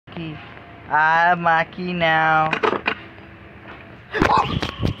key. I have my key now.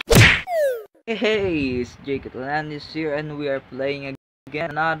 Hey, it's Catalan is here and we are playing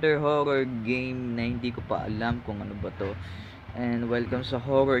again another horror game na hindi ko pa alam kung ano ba to. And welcome sa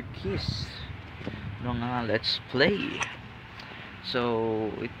Horror Kiss. Let's play.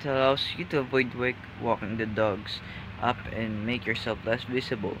 So it allows you to avoid walking the dogs up and make yourself less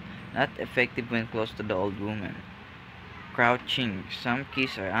visible. Not effective when close to the old woman. Crouching. Some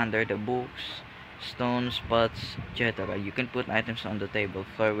keys are under the books, stones, pots, etc. You can put items on the table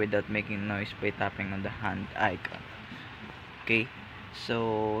floor without making noise by tapping on the hand icon. Okay,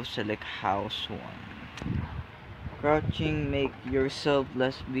 so select house 1. Crouching, make yourself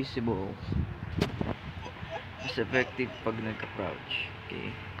less visible. Mas effective pag nagka-crouch.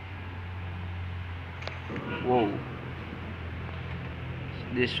 Okay. Whoa.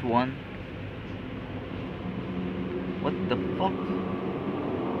 This one. What the fuck?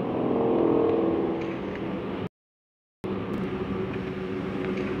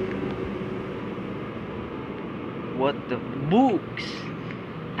 What the books?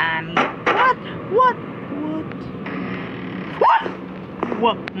 And what?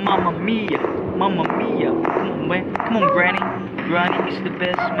 What? Mamma mia! Mamma mia! Come on, man! Come on, Granny! Granny is the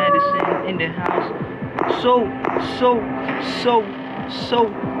best medicine in the house. So.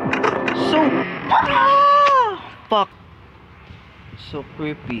 Fuck! So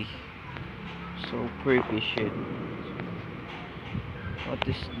creepy shit. What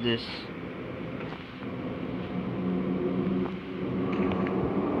is this?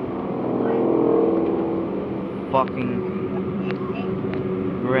 Fucking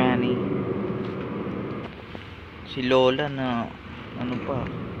Granny. Si Lola na ano pa?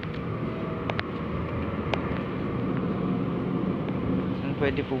 Saan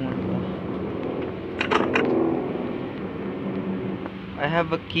pwede pumunta? I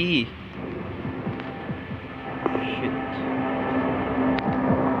have a key. Shit.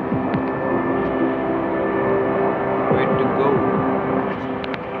 Where to go?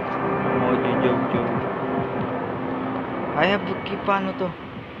 Mojo Jojo. I have a key. Paano to?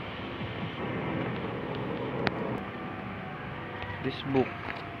 This book.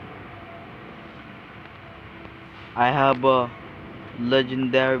 I have a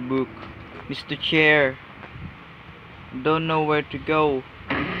legendary book. Mr. Chair. Don't know where to go.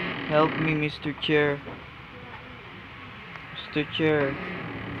 Help me, Mr. Chair. Mr. Chair.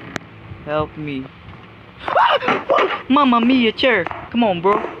 Help me. Mamma mia, chair. Come on,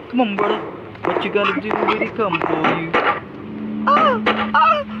 bro. Come on, brother. What you gonna do when he come for you? Run!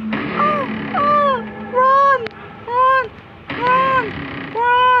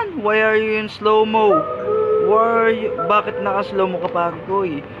 Why are you in slow-mo? Why are you? Bakit naka-slow-mo ka, pare ko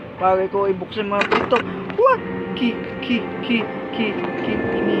eh? Pare ko, ibuksan mo ito. What? Key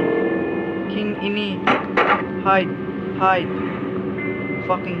ini. Hide.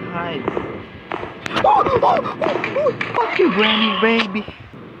 Fucking hide. Fucking Granny, baby.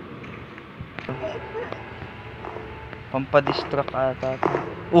 Pampadistract ata.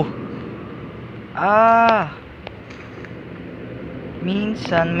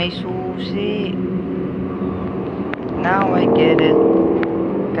 Minsan may susi. Now I get it.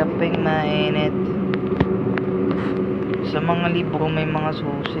 Kapeng mainit. Sa mga libro may mga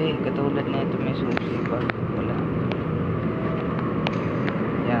susi. Katulad nito may susi pa. Wala.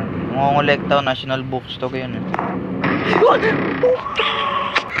 Yan. Mangongolekta o National Bookstore yun.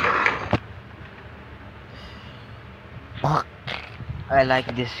 Fuck. I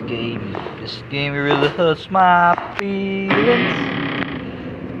like this game. This game really hurts my feelings.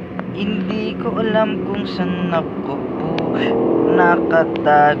 Hindi ko alam kung saan ako po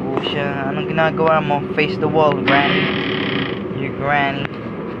nakatago siya. Anong ginagawa mo? Face the wall, Granny. You Granny.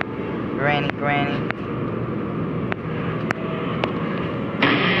 Granny.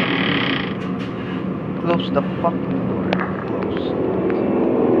 Close the fucking door. Close.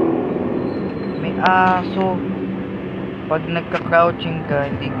 May aso. Pag nagka-crouching ka,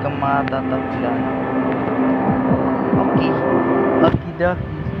 hindi ka matataklan. Okay. Lucky ducky.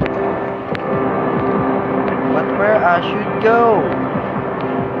 But where I should go?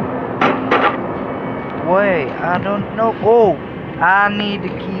 Wait, I don't know. Oh, I need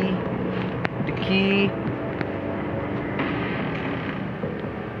the key. The key.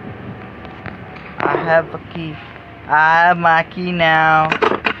 I have a key. I have my key now.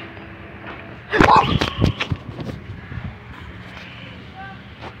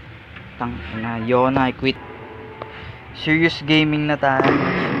 Tang na, Yona, I quit. Serious gaming na tayo.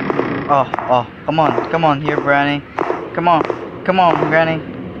 Oh, come on, here, Granny. Come on, Granny.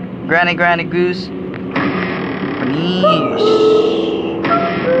 Granny Goose. Please.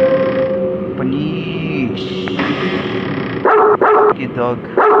 you, dog.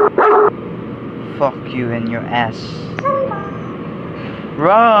 Fuck you and your ass.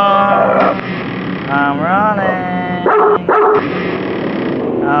 Run! I'm running.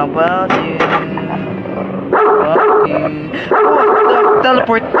 How about you? Fuck you. Oh,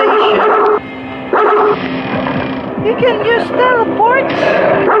 teleportation. You can use teleport.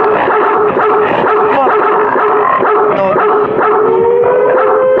 Fuck. Dog.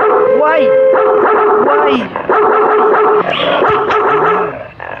 Why?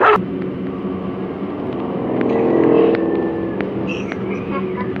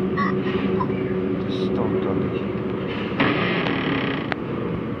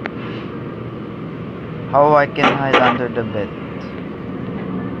 How I can hide under the bed?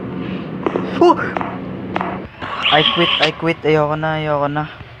 Oh! I quit. Ayoko na.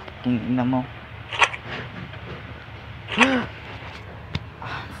 Tingnan mo.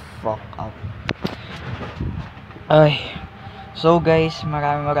 Fuck up. Ay. So guys,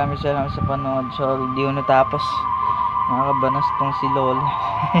 maraming salamat sa panood. Sorry, di ko natapos. Nakakabanas tong si Lola.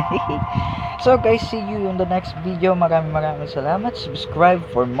 So guys, see you in the next video. Maraming salamat. Subscribe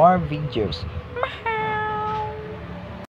for more videos.